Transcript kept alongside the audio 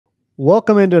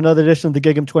Welcome into another edition of the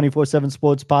GigEm247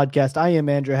 Sports Podcast. I am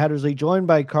Andrew Hattersley, joined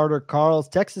by Carter Karels.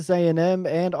 Texas A&M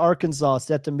and Arkansas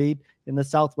set to meet in the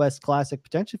Southwest Classic,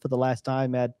 potentially for the last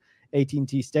time at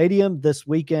AT&T Stadium this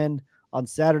weekend on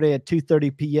Saturday at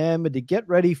 2:30 p.m. And to get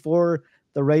ready for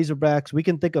the Razorbacks, we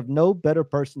can think of no better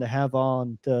person to have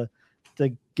on to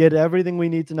get everything we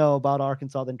need to know about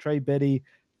Arkansas than Trey Biddy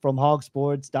from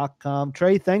HawgSports.com.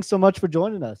 Trey, thanks so much for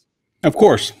joining us. Of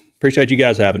course. Appreciate you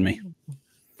guys having me.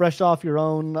 Fresh off your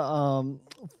own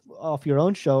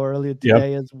show earlier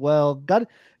today as well. Got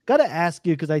to ask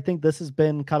you, because I think this has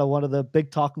been kind of one of the big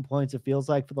talking points, it feels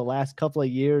like, for the last couple of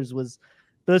years, was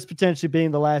this potentially being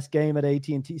the last game at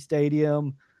AT&T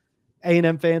Stadium.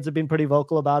 A&M fans have been pretty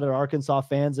vocal about it. Arkansas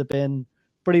fans have been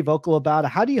pretty vocal about it.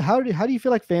 How do you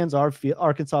feel like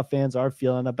Arkansas fans are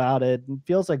feeling about it? It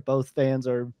feels like both fans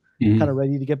are kind of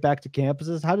ready to get back to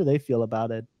campuses. How do they feel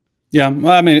about it? Yeah,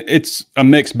 well, I mean, it's a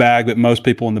mixed bag, but most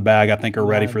people in the bag, I think, are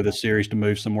ready for this series to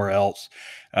move somewhere else.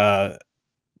 There's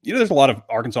a lot of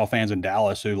Arkansas fans in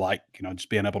Dallas who like, just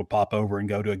being able to pop over and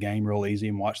go to a game real easy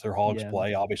and watch their Hogs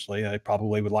play. Obviously, they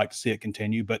probably would like to see it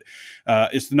continue, but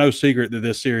it's no secret that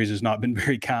this series has not been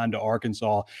very kind to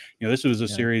Arkansas. This was a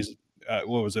series,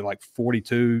 what was it, like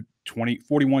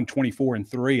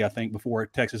 41-24-3, I think, before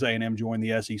Texas A&M joined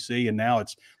the SEC, and now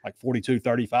it's like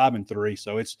 42-35-3.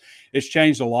 So it's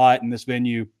changed a lot, and this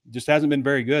venue just hasn't been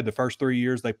very good. The first 3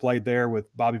 years they played there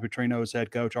with Bobby Petrino as head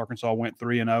coach, Arkansas went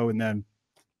 3-0, and then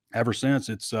ever since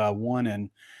it's 1-11?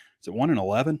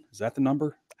 Is that the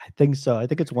number? I think so. I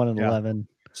think it's 1-11.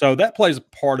 So that plays a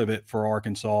part of it for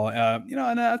Arkansas.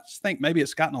 And I just think maybe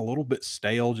it's gotten a little bit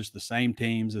stale, just the same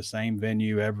teams, the same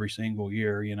venue every single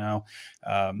year.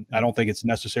 I don't think it's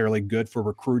necessarily good for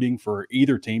recruiting for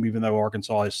either team, even though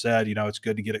Arkansas has said, it's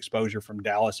good to get exposure from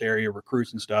Dallas area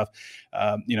recruits and stuff.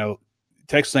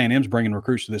 Texas A&M's bringing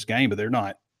recruits to this game, but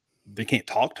they can't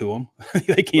talk to them.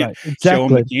 They can't show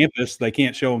them the campus. They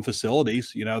can't show them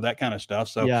facilities, that kind of stuff.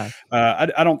 So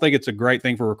I don't think it's a great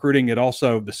thing for recruiting. It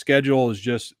also, the schedule is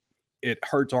just, it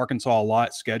hurts Arkansas a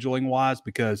lot scheduling wise,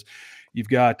 because you've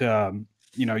got, Arkansas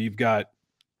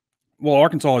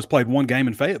has played one game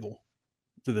in Fayetteville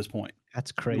to this point.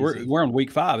 That's crazy. We're on week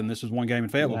 5, and this is one game in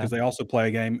Fayetteville because they also play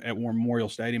a game at War Memorial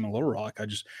Stadium in Little Rock.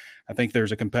 I think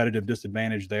there's a competitive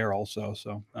disadvantage there also.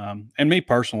 So, and me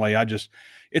personally,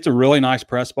 it's a really nice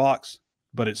press box,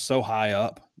 but it's so high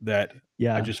up that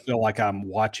I just feel like I'm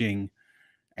watching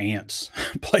ants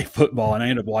play football, and I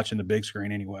end up watching the big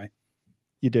screen anyway.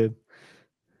 You do.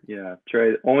 Yeah,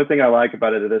 Trey, the only thing I like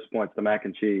about it at this point is the mac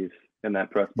and cheese in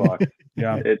that press box.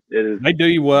 It is. They do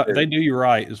you well. They do you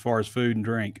right as far as food and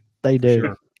drink. They do.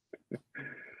 Sure.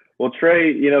 Well,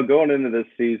 Trey, going into this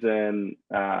season,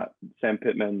 Sam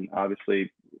Pittman,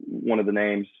 obviously one of the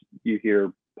names you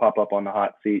hear pop up on the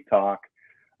hot seat talk.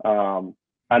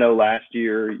 I know last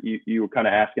year you were kind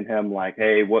of asking him like,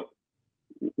 hey, what's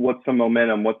some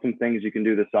momentum? What's some things you can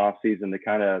do this offseason to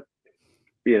kind of,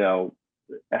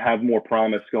 have more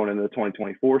promise going into the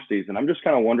 2024 season? I'm just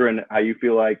kind of wondering how you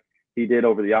feel like he did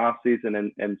over the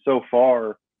offseason and so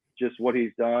far, just what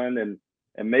he's done and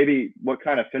maybe what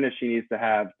kind of finish he needs to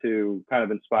have to kind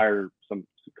of inspire some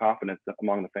confidence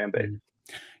among the fan base.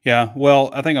 Yeah, well,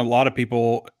 I think a lot of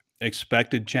people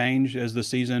expected change as the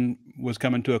season was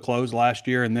coming to a close last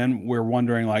year, and then we're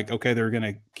wondering like, okay, they're going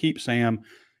to keep Sam.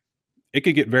 It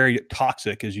could get very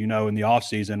toxic, as you know, in the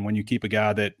offseason when you keep a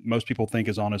guy that most people think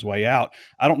is on his way out.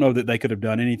 I don't know that they could have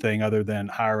done anything other than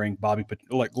hiring Bobby.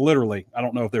 Like literally, I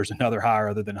don't know if there's another hire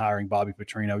other than hiring Bobby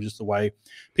Petrino, just the way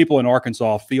people in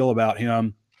Arkansas feel about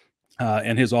him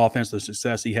and his offense, the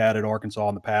success he had at Arkansas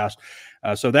in the past.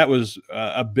 So that was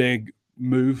a big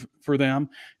move for them.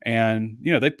 And,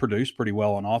 they produced pretty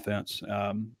well on offense.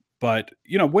 But,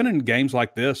 winning games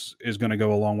like this is going to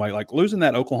go a long way. Like losing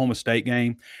that Oklahoma State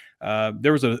game,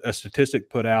 there was a statistic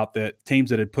put out that teams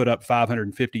that had put up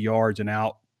 550 yards and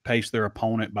outpaced their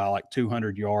opponent by like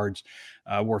 200 yards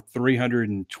were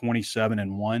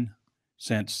 327-1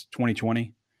 since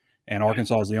 2020. And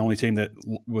Arkansas is the only team that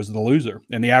was the loser.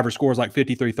 And the average score is like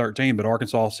 53-13, but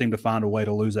Arkansas seemed to find a way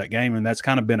to lose that game. And that's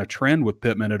kind of been a trend with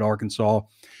Pittman at Arkansas.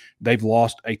 They've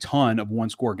lost a ton of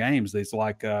one-score games. There's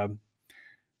like I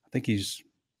think he's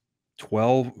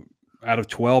 12 – out of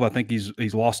 12, I think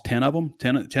he's lost 10 of them,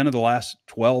 10 of the last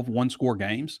 12 one-score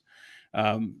games.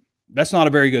 That's not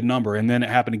a very good number. And then it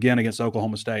happened again against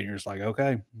Oklahoma State. And you're just like,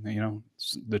 okay,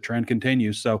 the trend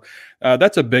continues. So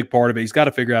that's a big part of it. He's got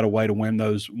to figure out a way to win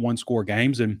those one-score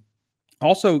games. And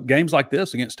also games like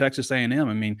this against Texas A&M.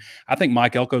 I mean, I think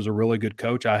Mike Elko's a really good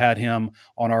coach. I had him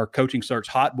on our coaching search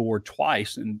hot board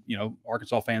twice, and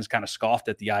Arkansas fans kind of scoffed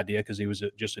at the idea because he was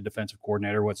just a defensive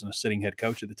coordinator, wasn't a sitting head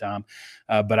coach at the time.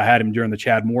 But I had him during the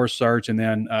Chad Morris search, and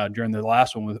then during the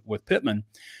last one with Pittman.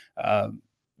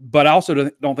 But I also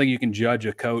don't think you can judge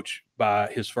a coach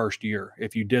by his first year.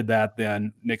 If you did that,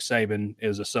 then Nick Saban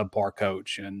is a subpar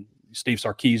coach, and Steve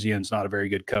Sarkisian's not a very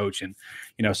good coach, and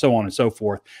so on and so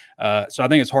forth. So I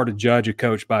think it's hard to judge a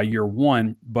coach by year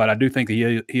one, but I do think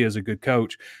that he is a good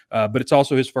coach. But it's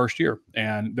also his first year,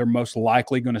 and they're most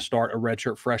likely going to start a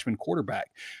redshirt freshman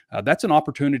quarterback. That's an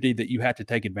opportunity that you have to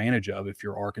take advantage of if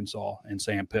you're Arkansas and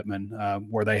Sam Pittman,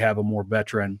 where they have a more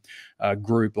veteran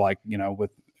group, like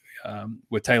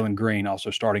with Taylon Green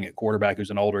also starting at quarterback, who's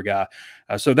an older guy.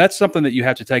 So that's something that you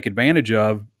have to take advantage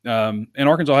of. And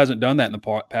Arkansas hasn't done that in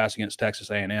the past against Texas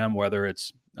A&M, whether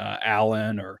it's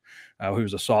Allen or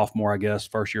who's a sophomore, I guess,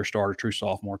 first-year starter, true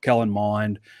sophomore, Kellen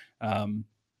Mond,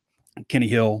 Kenny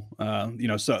Hill.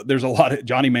 So there's a lot of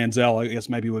Johnny Manziel, I guess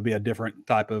maybe would be a different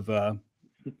type of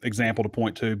example to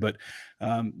point to, but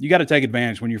you got to take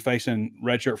advantage when you're facing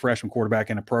redshirt freshman quarterback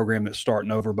in a program that's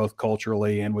starting over both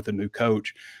culturally and with a new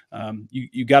coach.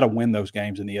 You got to win those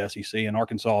games in the SEC, and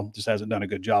Arkansas just hasn't done a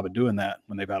good job of doing that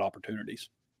when they've had opportunities.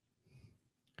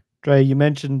 Trey, you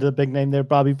mentioned the big name there,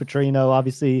 Bobby Petrino,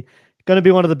 obviously going to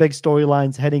be one of the big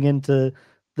storylines heading into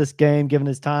this game, given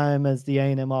his time as the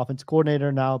A&M offensive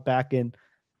coordinator, now back with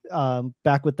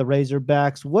the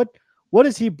Razorbacks. What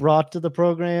has he brought to the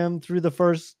program through the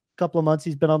first couple of months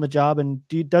he's been on the job? And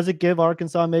does it give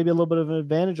Arkansas maybe a little bit of an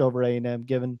advantage over A&M,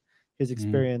 given his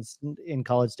experience in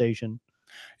College Station?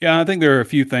 Yeah, I think there are a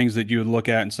few things that you would look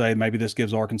at and say maybe this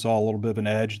gives Arkansas a little bit of an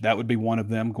edge. That would be one of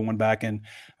them, going back and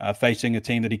facing a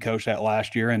team that he coached at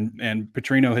last year. And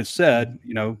Petrino has said,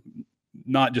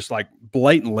 not just like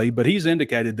blatantly, but he's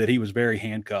indicated that he was very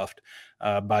handcuffed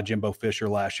by Jimbo Fisher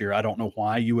last year. I don't know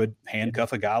why you would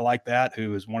handcuff a guy like that,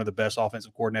 who is one of the best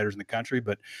offensive coordinators in the country,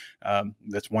 but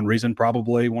that's one reason,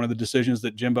 probably one of the decisions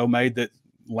that Jimbo made that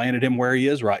landed him where he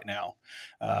is right now.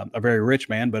 A very rich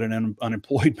man, but an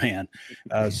unemployed man.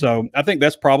 So I think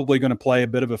that's probably going to play a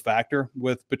bit of a factor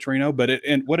with Petrino, but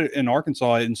in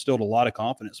Arkansas, it instilled a lot of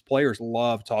confidence. Players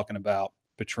love talking about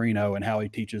Petrino and how he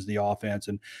teaches the offense.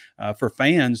 And for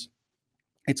fans,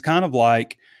 it's kind of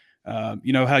like, how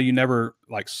you never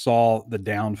saw the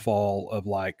downfall of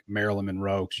Marilyn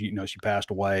Monroe, because she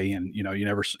passed away, and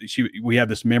we have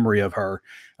this memory of her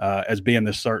as being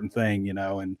this certain thing,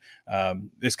 and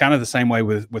it's kind of the same way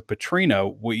with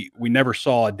Petrino. We never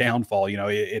saw a downfall.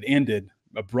 It ended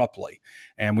abruptly,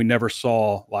 and we never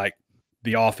saw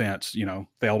the offense,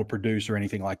 fail to produce or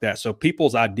anything like that. So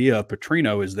people's idea of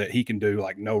Petrino is that he can do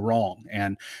no wrong.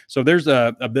 And so there's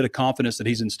a bit of confidence that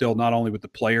he's instilled not only with the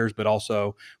players, but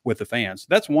also with the fans.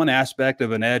 That's one aspect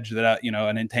of an edge that,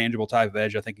 an intangible type of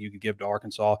edge I think you could give to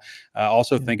Arkansas. I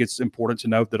also think it's important to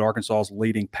note that Arkansas's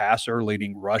leading passer,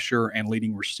 leading rusher, and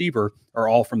leading receiver are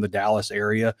all from the Dallas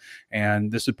area.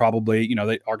 And this is probably,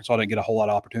 Arkansas didn't get a whole lot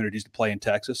of opportunities to play in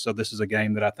Texas. So this is a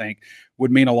game that I think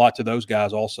would mean a lot to those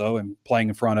guys also, and playing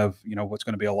in front of, what's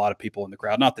going to be a lot of people in the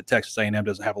crowd. Not that Texas A&M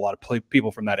doesn't have a lot of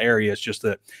people from that area. It's just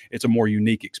that it's a more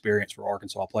unique experience for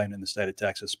Arkansas playing in the state of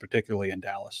Texas, particularly in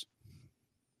Dallas.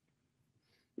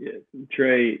 Yeah,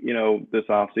 Trey, this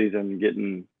offseason,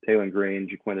 getting Taylon Green,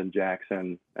 Jaquindon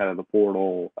Jackson out of the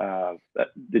portal,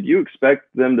 did you expect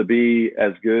them to be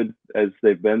as good as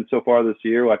they've been so far this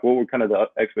year? What were kind of the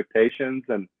expectations?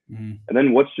 And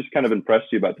then what's just kind of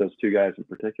impressed you about those two guys in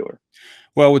particular?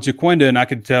 Well, with Jaquindon,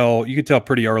 you could tell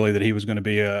pretty early that he was going to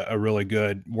be a really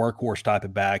good workhorse type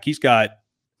of back. He's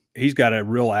got a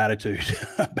real attitude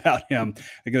about him.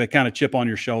 They kind of chip on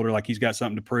your shoulder, like he's got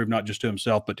something to prove, not just to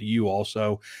himself, but to you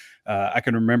also. I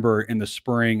can remember in the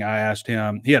spring, I asked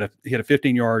him, he had a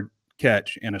 15-yard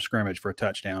catch in a scrimmage for a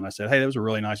touchdown. I said, "Hey, that was a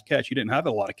really nice catch. You didn't have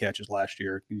a lot of catches last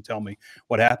year. Can you tell me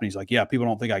what happened?" He's like, "Yeah, people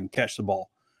don't think I can catch the ball."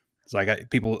 It's like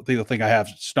people think I have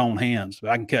stone hands, but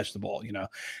I can catch the ball,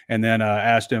 And then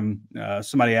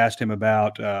somebody asked him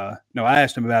about, I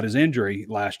asked him about his injury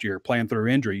last year, playing through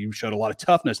injury. You showed a lot of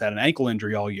toughness, had an ankle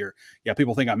injury all year. Yeah,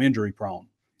 people think I'm injury prone.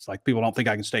 It's like people don't think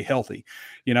I can stay healthy.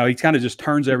 He kind of just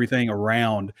turns everything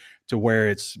around to where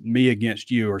it's me against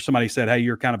you. Or somebody said, "Hey,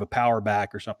 you're kind of a power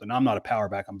back or something." I'm not a power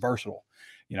back. I'm versatile.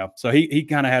 So he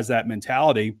kind of has that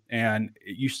mentality, and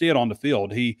you see it on the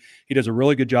field. He does a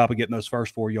really good job of getting those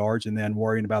first 4 yards and then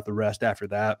worrying about the rest after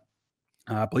that.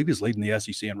 I believe he's leading the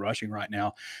SEC in rushing right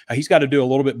now. He's got to do a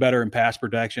little bit better in pass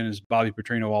protection. As Bobby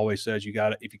Petrino always says,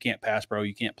 if you can't pass pro,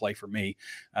 you can't play for me.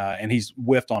 And he's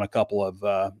whiffed on a couple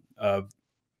of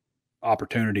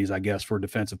opportunities, I guess, for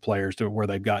defensive players to where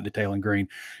they've gotten to Taylon Green.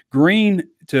 Green,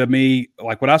 to me,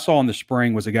 like what I saw in the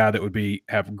spring, was a guy that would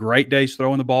have great days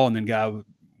throwing the ball, and then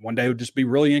one day would just be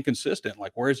really inconsistent.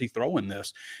 Like, where is he throwing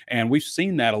this? And we've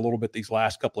seen that a little bit these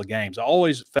last couple of games. I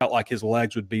always felt like his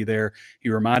legs would be there. He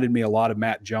reminded me a lot of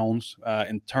Matt Jones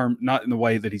not in the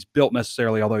way that he's built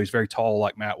necessarily, although he's very tall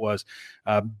like Matt was,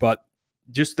 but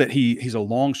just that he's a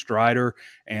long strider,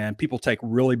 and people take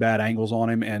really bad angles on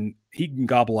him, and he can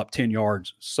gobble up 10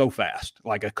 yards so fast,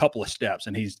 like a couple of steps,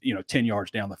 and he's 10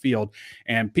 yards down the field,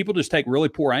 and people just take really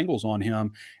poor angles on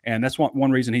him. And that's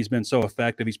one reason he's been so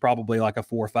effective. He's probably like a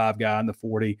 4 or 5 guy in the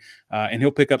 40, and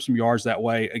he'll pick up some yards that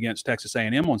way against Texas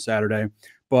A&M on Saturday.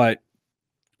 But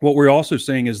what we're also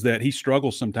seeing is that he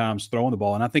struggles sometimes throwing the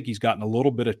ball, and I think he's gotten a little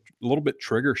bit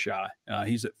trigger shy.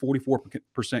 He's at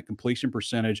 44% completion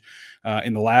percentage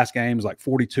in the last game. It was like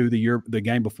 42 the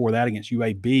game before that against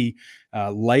UAB.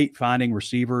 Late finding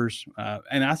receivers,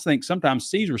 and I think sometimes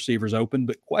sees receivers open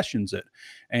but questions it.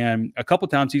 And a couple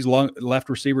of times he's left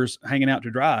receivers hanging out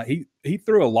to dry. He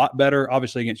threw a lot better,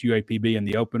 obviously, against UAPB in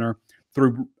the opener.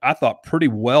 Threw, I thought, pretty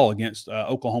well against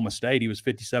Oklahoma State. He was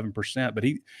 57%, but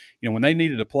when they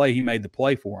needed a play, he made the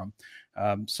play for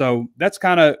them. So that's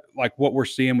kind of like what we're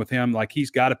seeing with him. Like, he's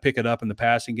got to pick it up in the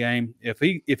passing game. If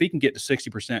he can get to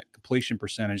 60% completion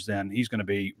percentage, then he's going to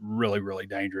be really, really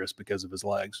dangerous because of his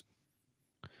legs.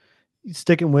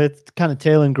 Sticking with kind of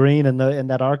Taylon Green and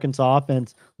that Arkansas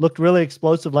offense, looked really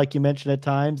explosive, like you mentioned at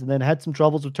times, and then had some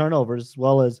troubles with turnovers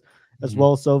as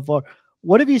well so far.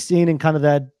 What have you seen in kind of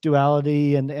that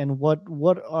duality, and what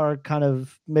are kind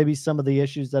of maybe some of the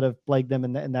issues that have plagued them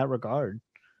in that regard?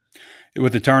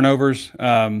 With the turnovers,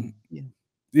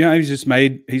 he's just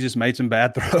made some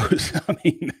bad throws. I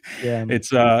mean, it's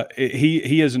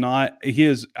he is not.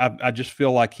 I just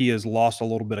feel like he has lost a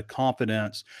little bit of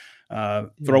confidence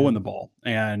throwing the ball,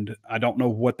 and I don't know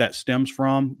what that stems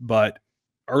from. But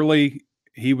early,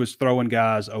 he was throwing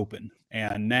guys open.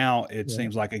 And now it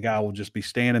seems like a guy will just be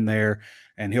standing there,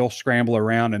 and he'll scramble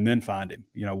around and then find him,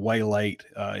 way late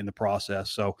in the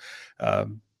process. So that's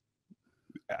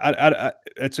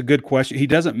a good question. He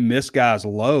doesn't miss guys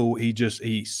low.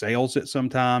 He sails it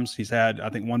sometimes. He's had, I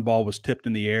think, one ball was tipped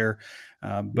in the air,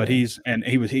 but he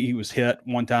was hit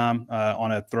one time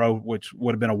on a throw, which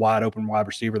would have been a wide open wide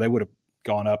receiver. They would have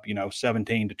gone up,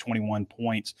 17 to 21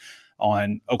 points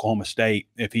on Oklahoma State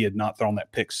if he had not thrown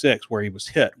that pick six where he was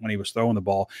hit when he was throwing the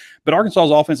ball. But Arkansas's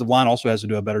offensive line also has to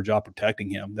do a better job protecting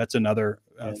him. That's another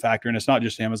factor. And it's not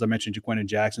just him. As I mentioned, Jaquindon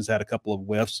Jackson's had a couple of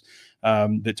whiffs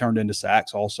that turned into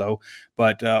sacks also.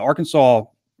 But Arkansas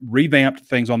revamped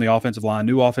things on the offensive line,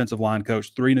 new offensive line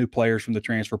coach, 3 new players from the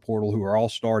transfer portal who are all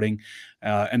starting.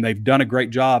 And they've done a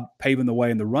great job paving the way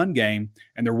in the run game.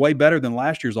 And they're way better than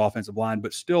last year's offensive line,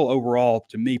 but still overall,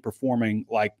 to me, performing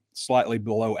like slightly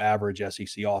below average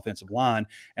SEC offensive line.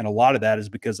 And a lot of that is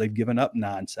because they've given up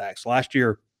 9 sacks. Last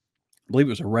year, I believe it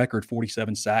was a record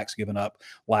 47 sacks given up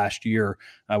last year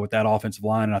with that offensive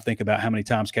line. And I think about how many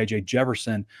times KJ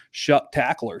Jefferson shut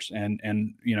tacklers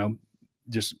and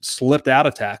just slipped out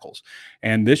of tackles.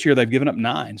 And this year they've given up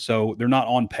 9. So they're not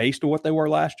on pace to what they were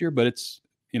last year, but it's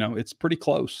pretty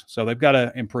close. So they've got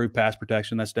to improve pass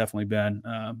protection. That's definitely been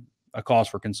a cause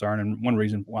for concern and one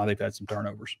reason why they've had some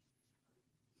turnovers.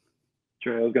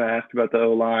 Sure, I was going to ask about the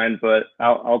O-line, but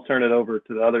I'll turn it over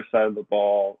to the other side of the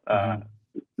ball.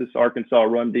 This Arkansas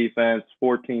run defense,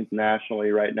 14th nationally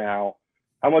right now.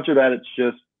 How much of that it's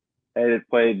just, hey, they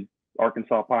played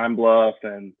Arkansas Pine Bluff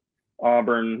and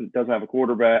Auburn doesn't have a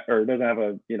quarterback, or doesn't have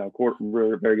a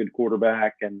very good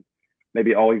quarterback, and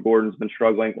maybe Ollie Gordon's been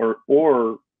struggling,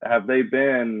 or have they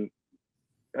been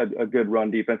a good run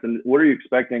defense? And what are you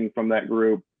expecting from that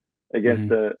group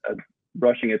against a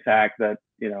rushing attack that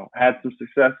had some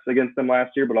success against them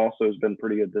last year, but also has been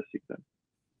pretty good this season?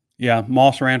 Yeah,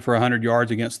 Moss ran for 100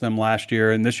 yards against them last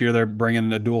year, and this year they're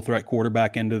bringing a dual threat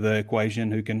quarterback into the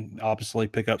equation who can obviously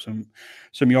pick up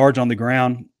some yards on the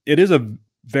ground. It is a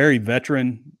very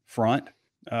veteran front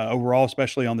overall,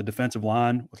 especially on the defensive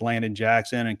line with Landon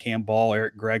Jackson and Cam Ball,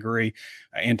 Eric Gregory,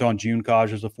 Anton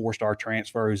Junekaj is a 4-star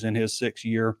transfer who's in his 6th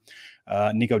year.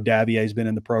 Nico Davier has been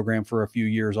in the program for a few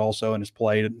years also and has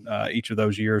played each of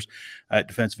those years at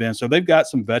defensive end. So they've got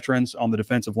some veterans on the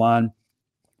defensive line.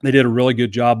 They did a really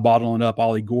good job bottling up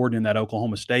Ollie Gordon in that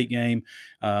Oklahoma State game,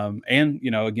 and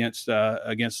against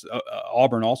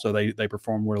Auburn also they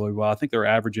performed really well. I think they're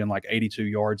averaging like 82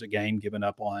 yards a game given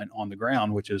up on the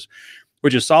ground, which is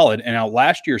solid. And now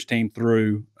last year's team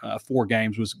through 4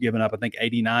 games was giving up, I think,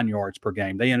 89 yards per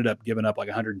game. They ended up giving up like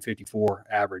 154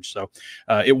 average, so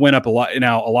it went up a lot.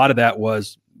 Now a lot of that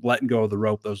was letting go of the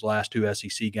rope those last two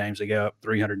SEC games. They got up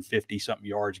 350 something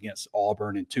yards against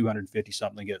Auburn and 250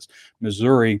 something against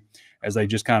Missouri, as they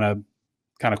just kind of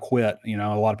quit. You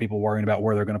know, a lot of people worrying about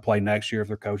where they're going to play next year, if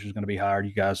their coach is going to be hired.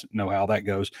 You guys know how that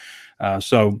goes.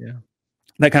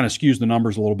 That kind of skews the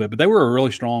numbers a little bit, but they were a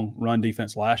really strong run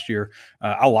defense last year.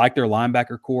 I like their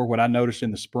linebacker core. What I noticed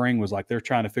in the spring was like they're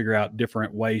trying to figure out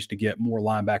different ways to get more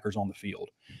linebackers on the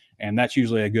field. And that's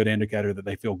usually a good indicator that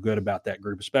they feel good about that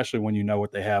group, especially when you know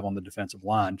what they have on the defensive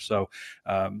line. So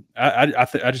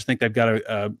I just think they've got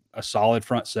a solid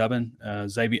front seven.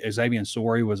 Xavier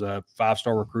Sori was a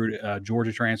 5-star recruit,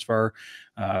 Georgia transfer.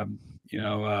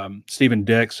 Stephen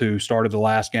Dix, who started the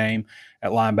last game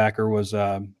at linebacker, was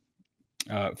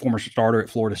former starter at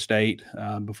Florida State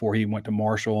before he went to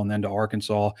Marshall and then to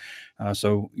Arkansas.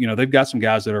 So they've got some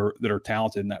guys that are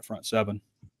talented in that front seven.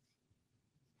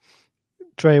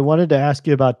 Trey, wanted to ask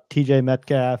you about TJ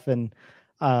Metcalf, and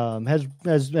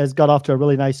has got off to a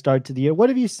really nice start to the year. What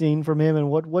have you seen from him, and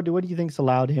what do you think's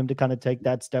allowed him to kind of take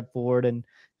that step forward and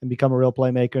become a real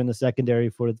playmaker in the secondary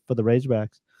for the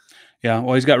Razorbacks? Yeah,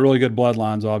 well, he's got really good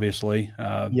bloodlines, obviously.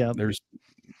 There's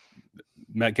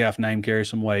Metcalf name carries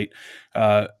some weight.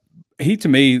 He, to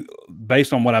me,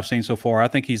 based on what I've seen so far, I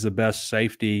think he's the best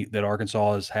safety that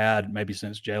Arkansas has had maybe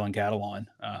since Jalen Catalon.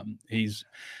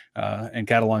 And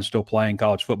Catalon's still playing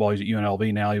college football. He's at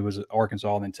UNLV now. He was at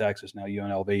Arkansas and then Texas. Now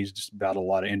UNLV. He's just battled a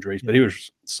lot of injuries, but he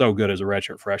was so good as a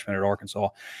redshirt freshman at Arkansas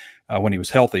when he was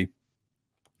healthy.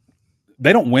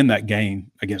 They don't win that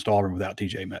game against Auburn without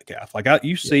TJ Metcalf.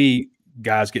 You see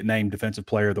guys get named Defensive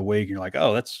Player of the Week, and you're like,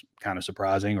 oh, that's kind of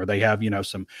surprising. Or they have,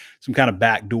 some kind of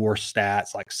backdoor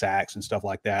stats like sacks and stuff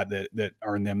like that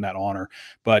earn them that honor.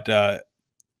 But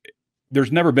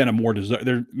there's never been a more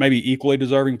there maybe equally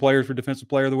deserving players for Defensive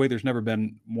Player of the Week. There's never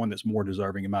been one that's more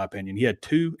deserving, in my opinion. He had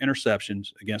 2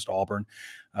 interceptions against Auburn.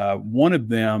 One of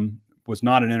them was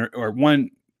not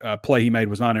one play he made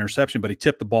was not an interception, but he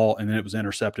tipped the ball and then it was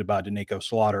intercepted by Danico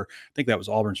Slaughter. I think that was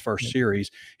Auburn's first series.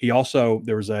 He also,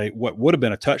 there was what would have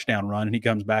been a touchdown run, and he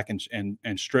comes back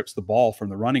and strips the ball from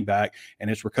the running back, and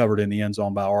it's recovered in the end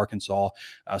zone by Arkansas.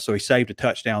 So he saved a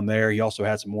touchdown there. He also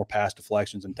had some more pass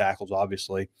deflections and tackles,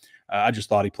 obviously. I just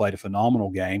thought he played a phenomenal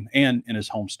game, and in his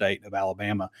home state of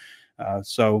Alabama.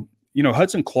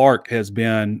 Hudson Clark has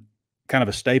been kind of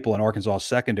a staple in Arkansas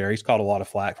secondary. He's caught a lot of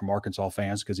flack from Arkansas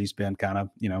fans because he's been kind of,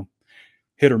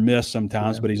 hit or miss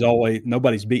sometimes, but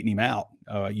nobody's beating him out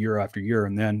year after year.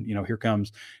 And then, here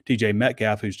comes TJ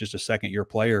Metcalf, who's just a second-year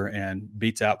player and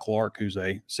beats out Clark, who's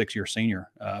a 6-year senior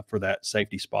for that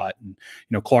safety spot.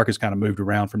 And, Clark has kind of moved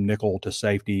around from nickel to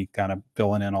safety, kind of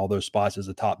filling in all those spots as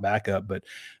a top backup. But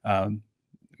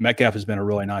Metcalf has been a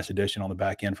really nice addition on the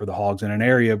back end for the Hogs in an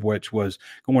area of which was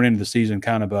going into the season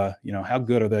kind of a, how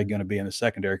good are they going to be in the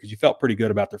secondary? Because you felt pretty good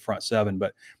about their front seven,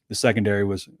 but the secondary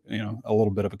was, a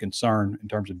little bit of a concern in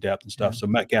terms of depth and stuff. So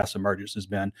Metcalf's emergence has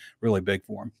been really big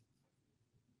for him.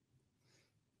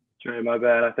 Trey, my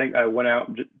bad. I think I went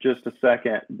out just a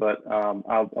second, but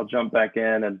I'll jump back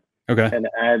in and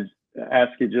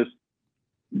ask you, just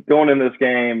going in this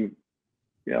game,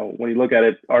 when you look at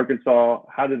it, Arkansas,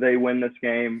 how did they win this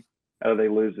game? How do they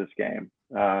lose this game?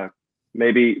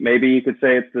 Maybe you could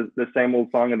say it's the same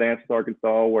old song and dance with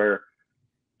Arkansas, where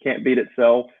can't beat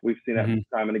itself. We've seen that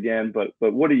time and again. But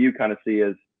what do you kind of see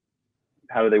as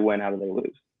how do they win? How do they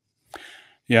lose?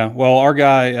 Yeah, well, our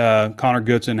guy Connor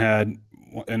Goodson had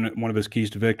in one of his keys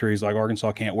to victories, like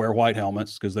Arkansas can't wear white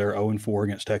helmets because they're 0-4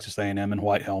 against Texas A&M in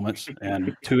white helmets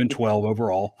and 2-12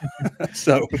 overall.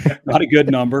 So not a good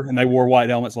number, and they wore white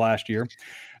helmets last year.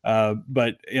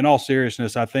 But in all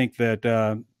seriousness, I think that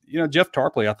Jeff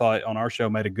Tarpley, I thought on our show,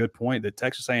 made a good point that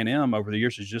Texas A&M over the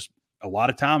years is just a lot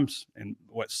of times in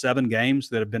 7 games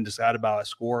that have been decided by a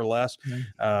score or less.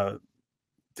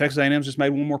 Texas A&M's just made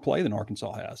one more play than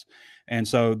Arkansas has. And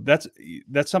so that's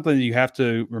something that you have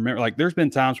to remember. Like, there's been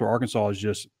times where Arkansas has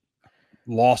just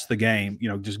lost the game,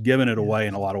 just giving it away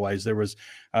in a lot of ways. There was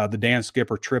the Dan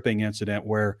Skipper tripping incident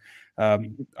where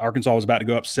Arkansas was about to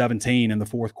go up 17 in the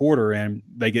fourth quarter, and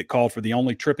they get called for the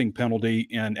only tripping penalty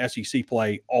in SEC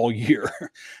play all year.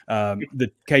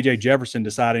 The KJ Jefferson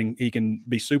deciding he can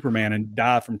be Superman and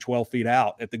dive from 12 feet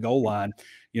out at the goal line,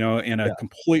 in a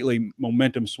completely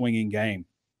momentum swinging game.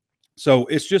 So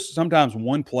it's just sometimes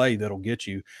one play that'll get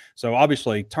you. So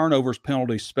obviously turnovers,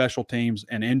 penalties, special teams,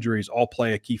 and injuries all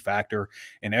play a key factor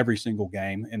in every single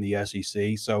game in the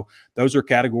SEC. So those are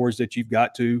categories that you've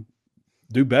got to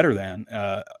do better than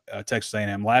Texas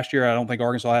A&M. Last year, I don't think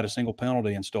Arkansas had a single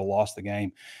penalty and still lost the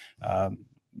game.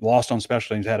 Lost on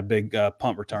special teams, had a big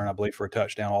punt return, I believe, for a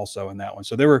touchdown also in that one.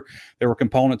 So there were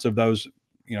components of those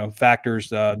factors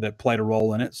that played a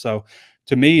role in it. So,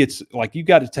 to me, it's like you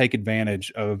got to take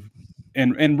advantage of.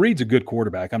 And Reed's a good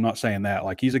quarterback. I'm not saying that.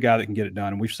 Like, he's a guy that can get it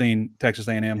done. And we've seen Texas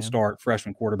A&M start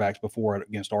freshman quarterbacks before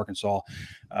against Arkansas.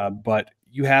 But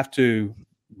you have to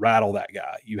rattle that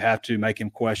guy. You have to make him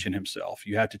question himself.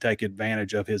 You have to take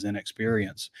advantage of his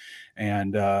inexperience.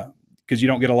 And because you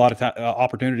don't get a lot of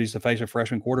opportunities to face a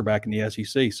freshman quarterback in the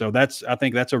SEC. So I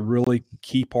think that's a really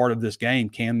key part of this game.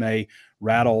 Can they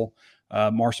rattle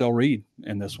Marcel Reed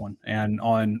in this one? And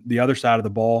on the other side of the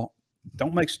ball,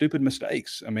 don't make stupid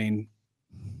mistakes. I mean,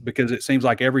 because it seems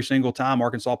like every single time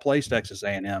Arkansas plays Texas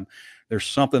A&M, there's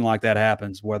something like that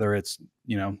happens, whether it's,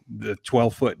 the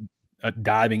 12-foot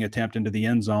diving attempt into the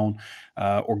end zone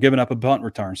or giving up a punt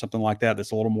return, something like that.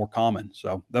 That's a little more common.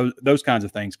 So those kinds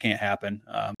of things can't happen,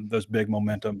 those big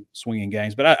momentum swinging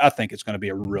games. But I think it's going to be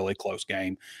a really close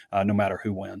game no matter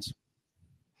who wins.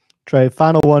 Trey,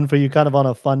 final one for you, kind of on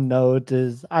a fun note,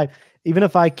 is even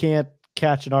if I can't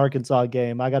catch an Arkansas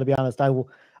game, I got to be honest,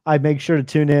 I make sure to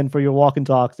tune in for your walk and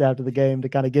talks after the game to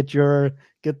kind of get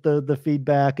the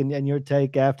feedback and your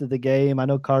take after the game. I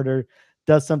know Carter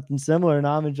does something similar in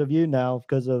homage of you now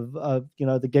because of the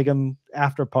GigEm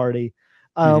after party.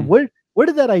 Where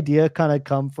did that idea kind of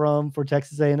come from for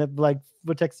Texas A&M, like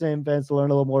for Texas A&M fans to learn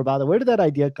a little more about it? Where did that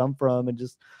idea come from, and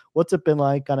just what's it been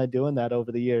like kind of doing that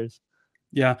over the years?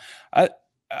 Yeah, I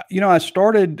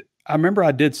remember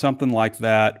I did something like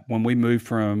that when we moved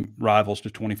from Rivals to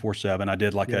 24/7. I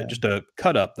did just a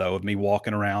cut up though of me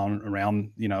walking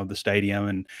around the stadium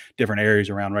and different areas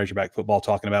around Razorback football,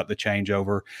 talking about the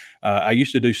changeover. I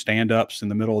used to do stand-ups in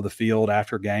the middle of the field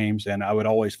after games, and I would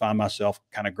always find myself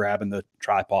kind of grabbing the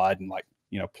tripod and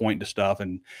pointing to stuff.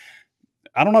 And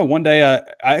I don't know, one day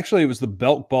it was the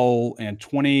Belk Bowl in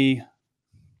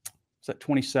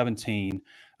 2017.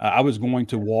 I was going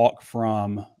to walk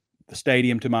from the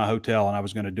stadium to my hotel, and I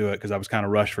was going to do it because I was kind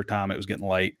of rushed for time. It was getting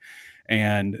late.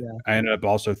 And I ended up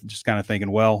also just kind of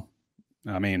thinking, well,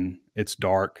 I mean, it's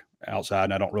dark outside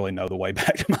and I don't really know the way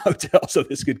back to my hotel, so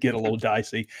this could get a little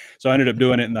dicey. So I ended up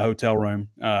doing it in the hotel room.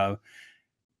 I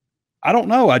don't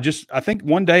know. I think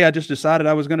one day I just decided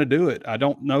I was going to do it. I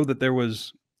don't know that there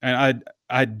was, and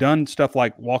I'd done stuff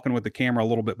like walking with the camera a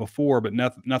little bit before, but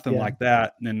nothing like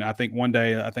that. And I think one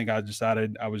day I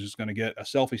decided I was just going to get a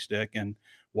selfie stick and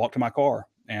walk to my car.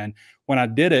 And when I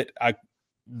did it,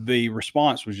 the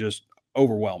response was just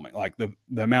overwhelming. Like the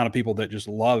amount of people that just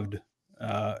loved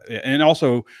and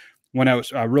also when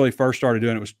I really first started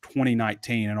doing it was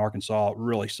 2019, and Arkansas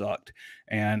really sucked.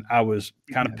 And I was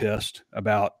kind of pissed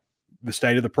about the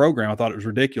state of the program. I thought it was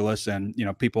ridiculous. And,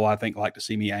 people I think like to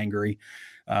see me angry.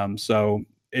 So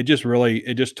it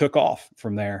just took off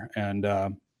from there. And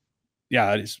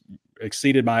it's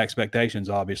exceeded my expectations,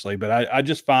 obviously. But I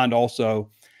just find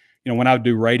also, when I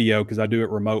do radio, because I do it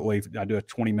remotely, I do a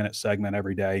 20-minute segment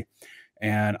every day.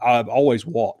 And I've always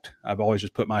walked. I've always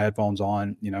just put my headphones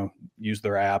on, use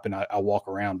their app, and I walk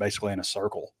around basically in a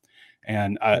circle.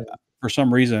 And for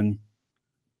some reason,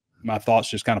 my thoughts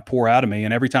just kind of pour out of me.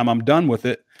 And every time I'm done with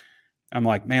it, I'm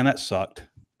like, man, that sucked.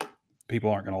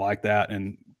 People aren't going to like that.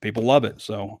 And people love it.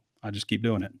 So I just keep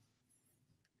doing it.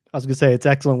 I was going to say, it's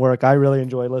excellent work. I really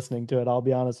enjoy listening to it. I'll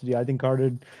be honest with you. I think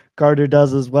Carter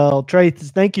does as well. Trey,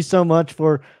 thank you so much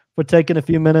for taking a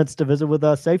few minutes to visit with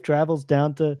us. Safe travels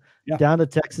down to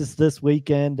Texas this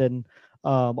weekend, and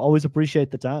always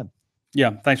appreciate the time.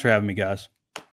 Yeah. Thanks for having me, guys.